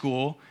Sunday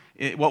school.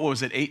 What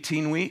was it,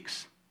 18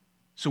 weeks?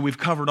 So we've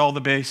covered all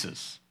the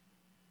bases.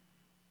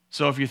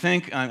 So if you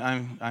think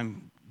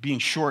I'm being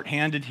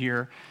short-handed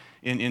here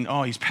in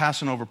he's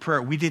passing over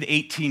prayer, we did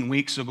 18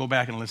 weeks, so go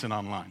back and listen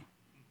online.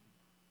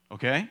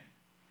 Okay?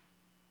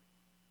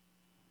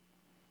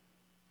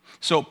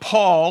 So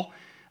Paul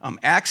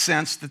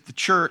accents that the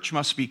church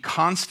must be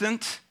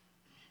constant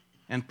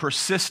and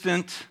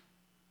persistent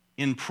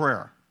in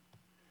prayer.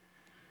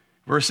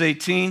 Verse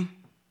 18,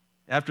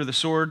 after the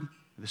sword,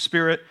 the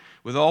Spirit,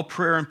 with all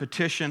prayer and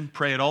petition,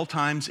 pray at all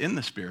times in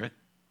the Spirit.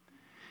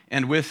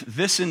 And with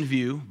this in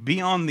view, be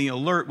on the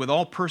alert with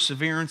all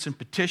perseverance and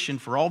petition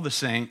for all the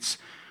saints.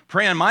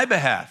 Pray on my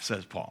behalf,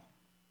 says Paul,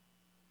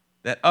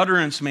 that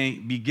utterance may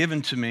be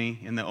given to me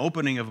in the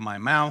opening of my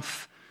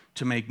mouth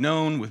to make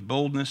known with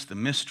boldness the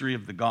mystery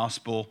of the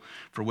gospel,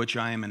 for which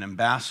I am an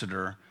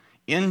ambassador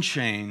in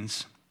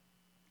chains,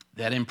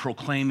 that in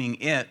proclaiming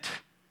it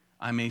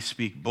I may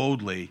speak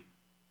boldly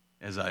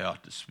as I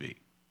ought to speak.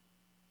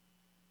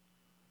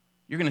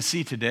 You're going to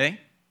see today,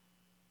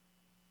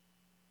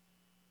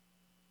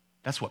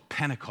 that's what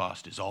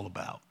Pentecost is all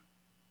about.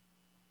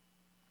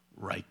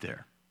 Right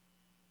there.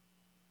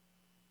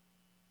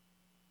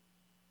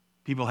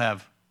 People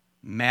have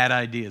mad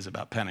ideas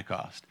about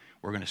Pentecost.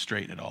 We're going to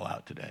straighten it all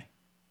out today,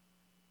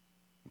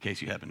 in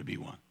case you happen to be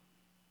one.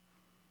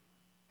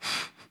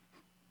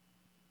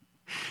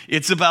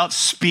 It's about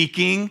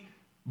speaking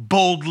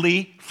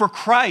boldly for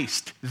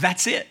Christ.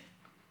 That's it.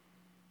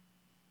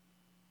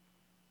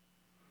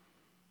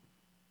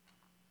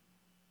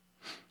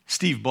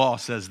 Steve Baugh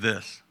says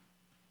this.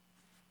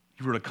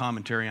 He wrote a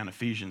commentary on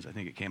Ephesians. I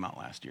think it came out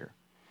last year.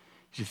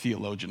 He's a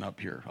theologian up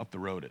here, up the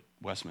road at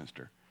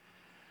Westminster.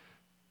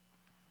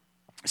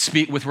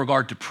 Speak with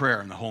regard to prayer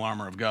and the whole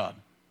armor of God.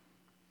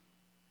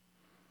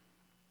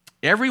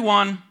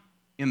 Everyone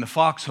in the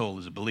foxhole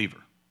is a believer.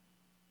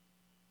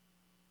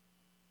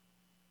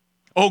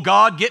 Oh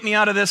God, get me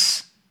out of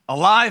this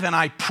alive, and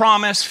I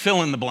promise,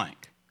 fill in the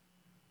blank.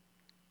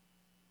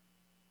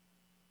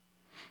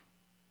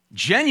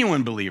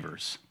 Genuine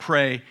believers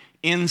pray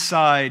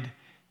inside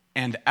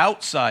and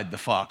outside the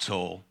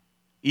foxhole,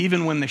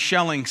 even when the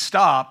shelling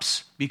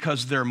stops,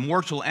 because their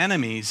mortal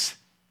enemies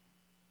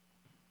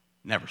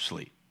never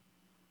sleep.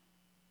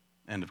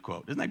 End of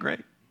quote. Isn't that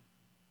great?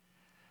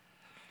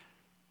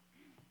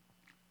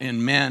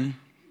 And men,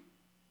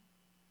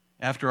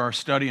 after our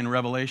study in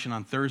Revelation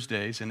on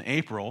Thursdays in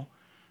April,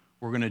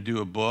 we're going to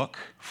do a book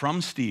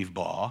from Steve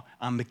Baugh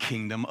on the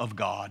kingdom of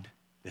God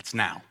that's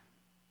now.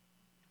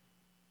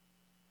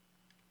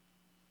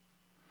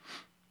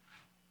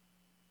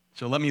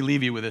 So let me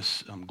leave you with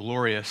this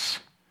glorious,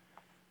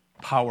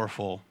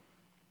 powerful,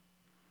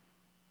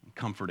 and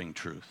comforting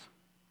truth.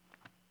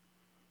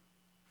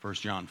 1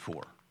 John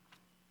 4,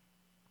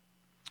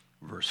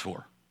 verse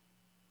 4.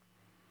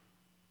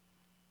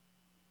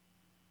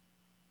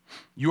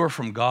 You are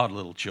from God,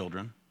 little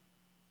children.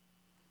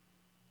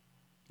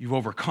 You've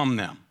overcome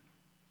them.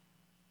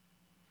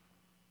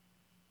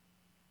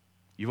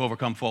 You've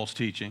overcome false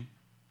teaching.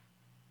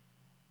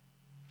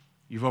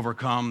 You've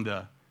overcome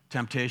the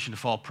temptation to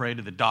fall prey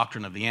to the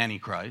doctrine of the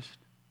Antichrist.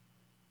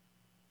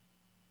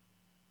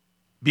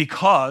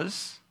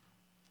 Because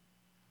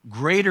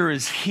greater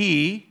is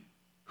he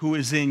who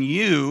is in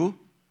you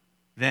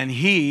than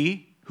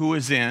he who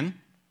is in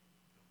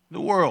the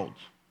world.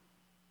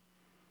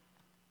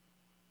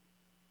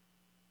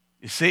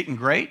 Is Satan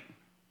great?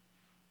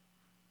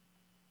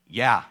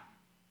 Yeah.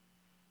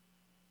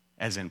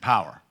 As in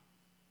power.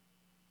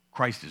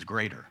 Christ is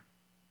greater.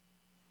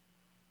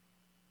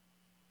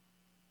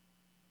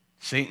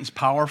 Satan's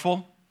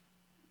powerful.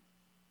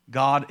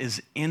 God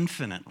is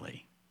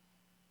infinitely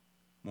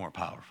more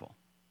powerful.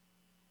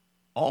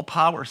 All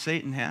power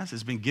Satan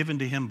has been given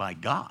to him by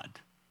God.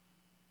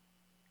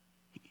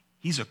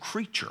 He's a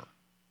creature.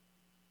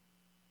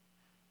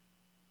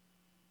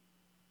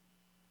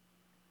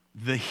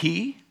 The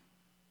he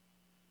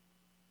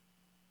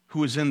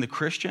who is in the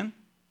Christian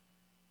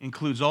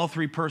includes all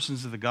three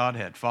persons of the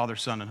Godhead, Father,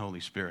 Son, and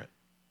Holy Spirit.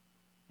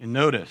 And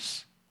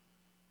notice,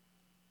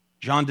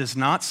 John does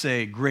not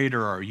say,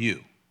 greater are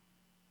you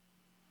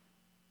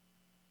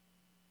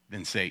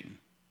than Satan,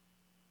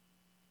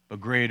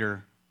 but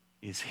greater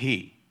is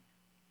he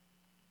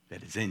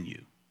that is in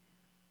you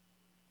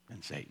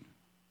than Satan.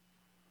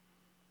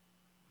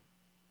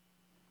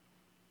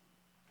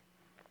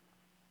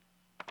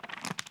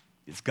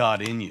 It's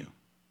God in you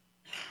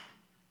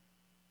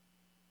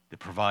that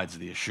provides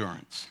the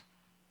assurance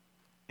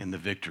and the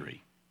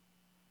victory.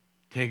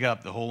 Take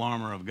up the whole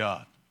armor of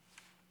God,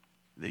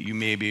 that you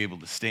may be able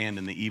to stand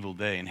in the evil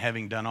day. And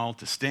having done all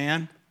to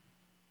stand,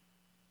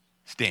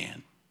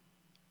 stand.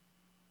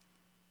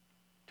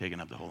 Taking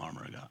up the whole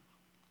armor of God.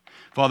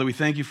 Father, we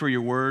thank you for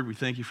your word. We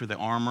thank you for the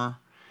armor,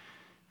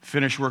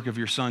 finished work of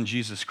your Son,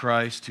 Jesus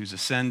Christ, who's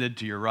ascended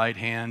to your right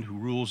hand, who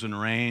rules and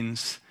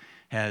reigns,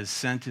 has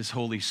sent his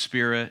Holy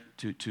Spirit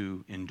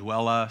to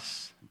indwell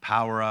us,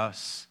 empower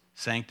us,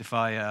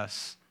 sanctify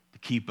us, to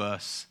keep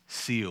us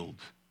sealed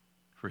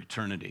for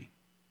eternity.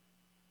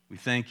 We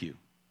thank you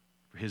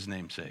for his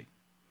name's sake.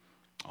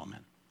 Amen.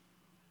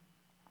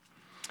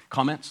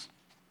 Comments?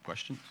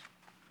 Questions?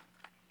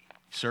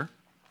 Sir?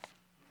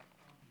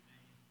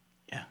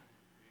 Yeah.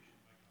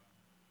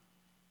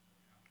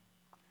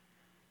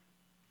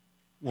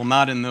 Well,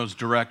 not in those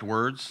direct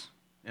words,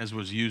 as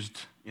was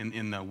used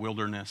in the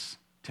wilderness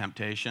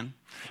temptation.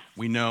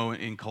 We know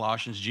in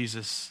Colossians,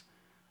 Jesus,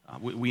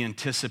 we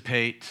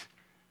anticipate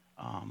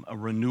a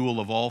renewal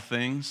of all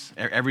things.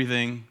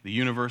 Everything, the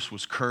universe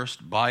was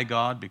cursed by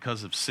God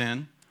because of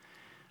sin.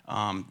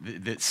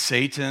 That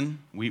Satan,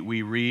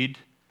 we read,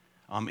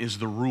 is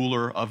the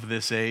ruler of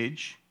this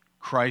age.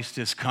 Christ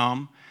has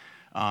come,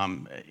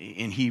 and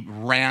he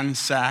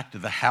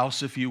ransacked the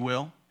house, if you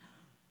will.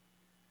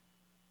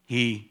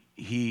 He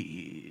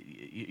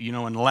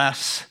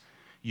unless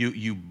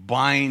you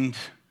bind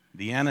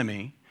the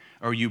enemy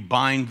or you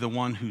bind the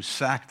one who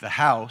sacked the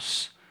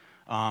house,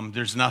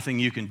 there's nothing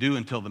you can do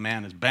until the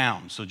man is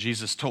bound. So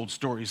Jesus told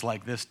stories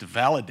like this to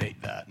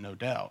validate that, no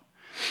doubt.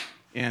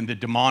 And the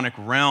demonic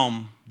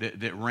realm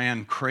that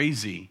ran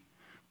crazy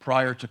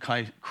prior to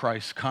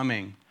Christ's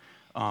coming,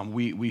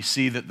 we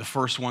see that the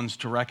first ones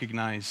to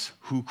recognize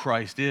who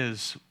Christ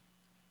is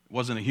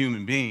wasn't a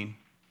human being.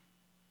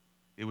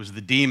 It was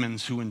the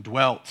demons who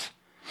indwelt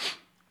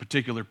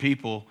particular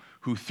people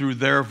who through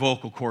their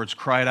vocal cords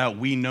cried out,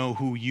 "We know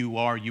who you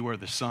are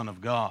the Son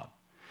of God."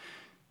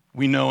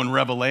 We know in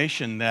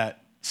Revelation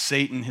that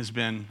Satan has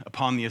been,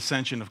 upon the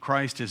ascension of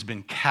Christ, has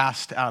been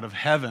cast out of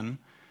heaven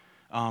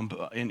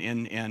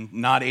and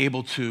not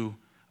able to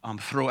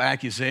throw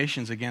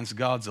accusations against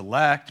God's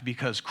elect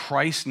because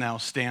Christ now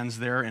stands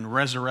there in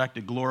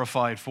resurrected,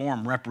 glorified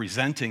form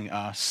representing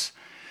us,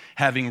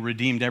 having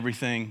redeemed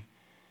everything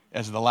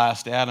as the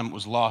last Adam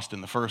was lost in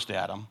the first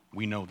Adam.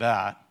 We know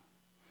that.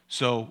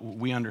 So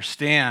we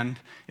understand,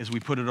 as we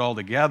put it all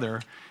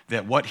together,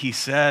 that what he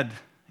said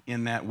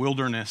in that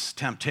wilderness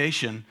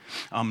temptation,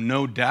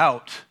 no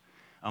doubt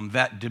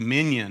that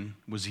dominion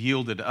was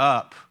yielded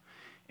up,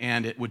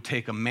 and it would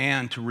take a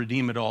man to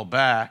redeem it all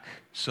back.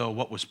 So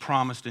what was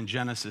promised in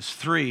Genesis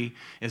 3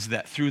 is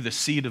that through the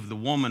seed of the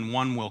woman,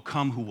 one will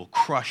come who will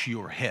crush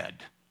your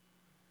head.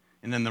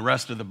 And then the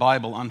rest of the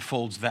Bible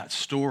unfolds that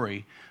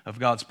story of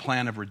God's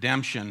plan of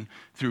redemption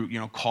through,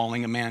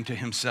 calling a man to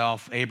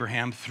himself.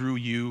 Abraham, through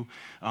you,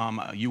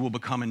 you will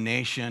become a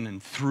nation,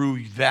 and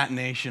through that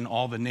nation,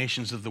 all the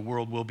nations of the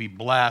world will be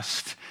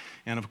blessed.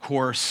 And of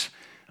course,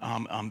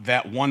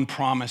 that one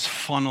promise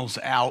funnels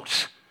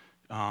out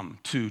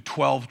to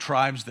 12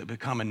 tribes that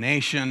become a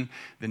nation.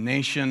 The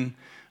nation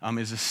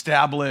is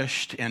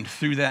established, and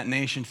through that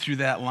nation, through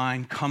that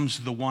line, comes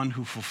the one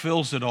who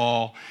fulfills it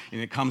all, and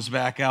it comes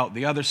back out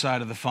the other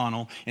side of the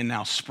funnel and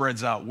now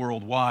spreads out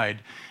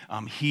worldwide.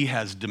 He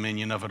has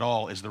dominion of it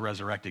all as the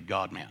resurrected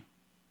God-man.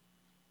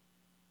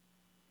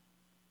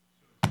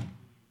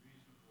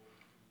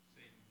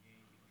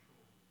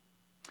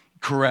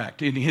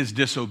 Correct, in his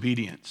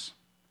disobedience.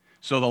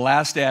 So the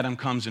last Adam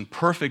comes in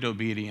perfect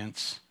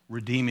obedience,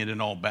 redeeming it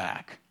all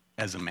back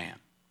as a man.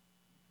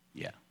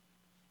 Yeah,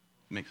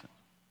 makes sense.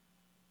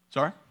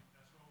 Sorry?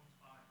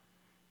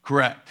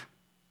 Correct.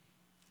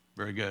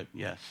 Very good,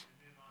 yes.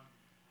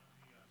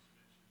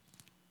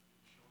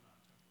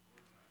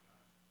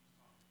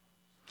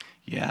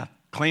 Yeah,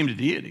 claim to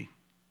deity.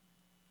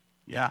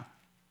 Yeah.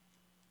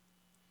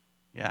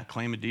 Yeah,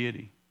 claim of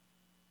deity.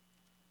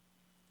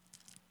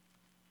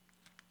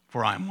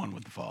 For I am one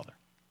with the Father.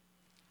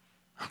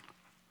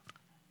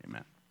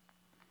 Amen.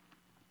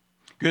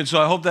 Good,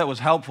 so I hope that was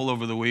helpful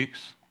over the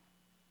weeks.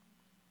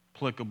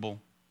 Applicable.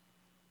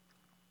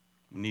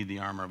 We need the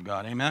armor of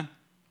God. Amen?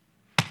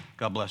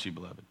 God bless you,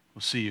 beloved.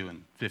 We'll see you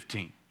in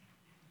 15.